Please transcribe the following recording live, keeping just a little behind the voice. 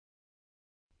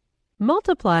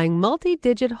multiplying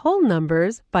multi-digit whole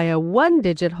numbers by a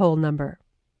one-digit whole number.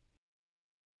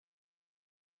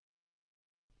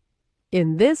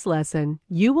 In this lesson,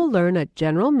 you will learn a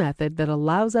general method that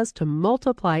allows us to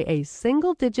multiply a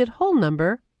single-digit whole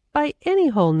number by any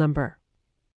whole number.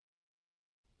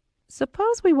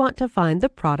 Suppose we want to find the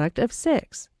product of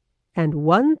 6 and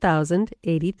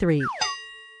 1083.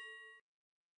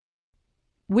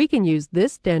 We can use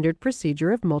this standard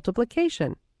procedure of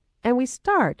multiplication, and we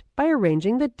start by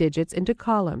arranging the digits into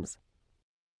columns.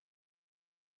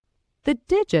 The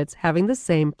digits having the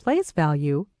same place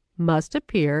value must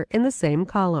appear in the same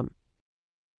column.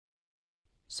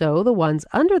 So the ones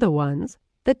under the ones,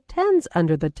 the tens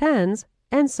under the tens,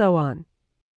 and so on.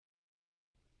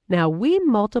 Now we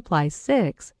multiply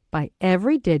 6 by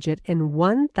every digit in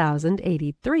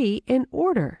 1083 in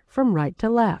order from right to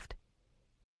left.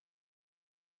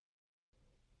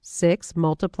 6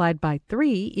 multiplied by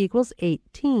 3 equals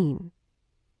 18.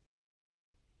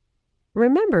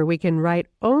 Remember, we can write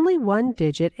only one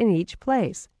digit in each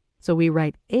place, so we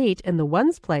write 8 in the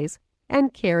ones place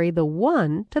and carry the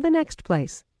 1 to the next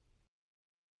place.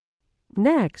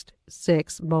 Next,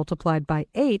 6 multiplied by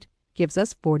 8 gives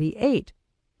us 48,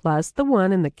 plus the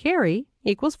 1 in the carry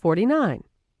equals 49.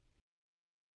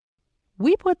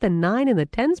 We put the 9 in the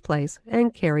tens place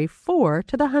and carry 4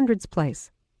 to the hundreds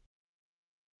place.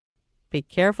 Be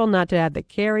careful not to add the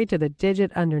carry to the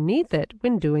digit underneath it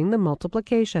when doing the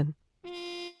multiplication.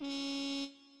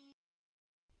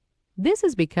 This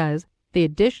is because the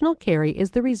additional carry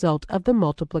is the result of the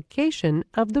multiplication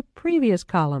of the previous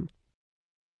column.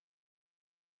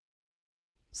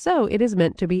 So it is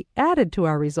meant to be added to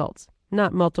our results,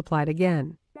 not multiplied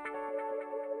again.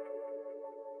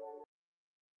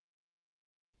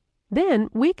 Then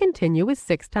we continue with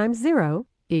 6 times 0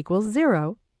 equals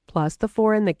 0, plus the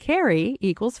 4 in the carry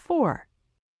equals 4.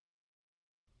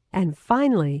 And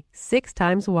finally, 6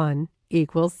 times 1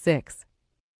 equals 6.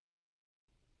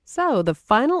 So the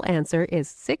final answer is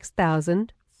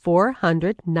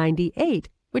 6,498,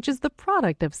 which is the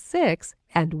product of 6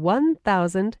 and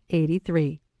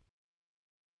 1083.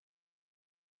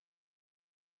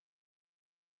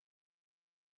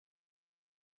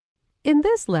 In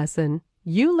this lesson,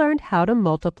 you learned how to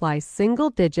multiply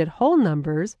single-digit whole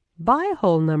numbers by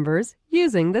whole numbers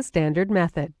using the standard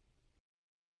method.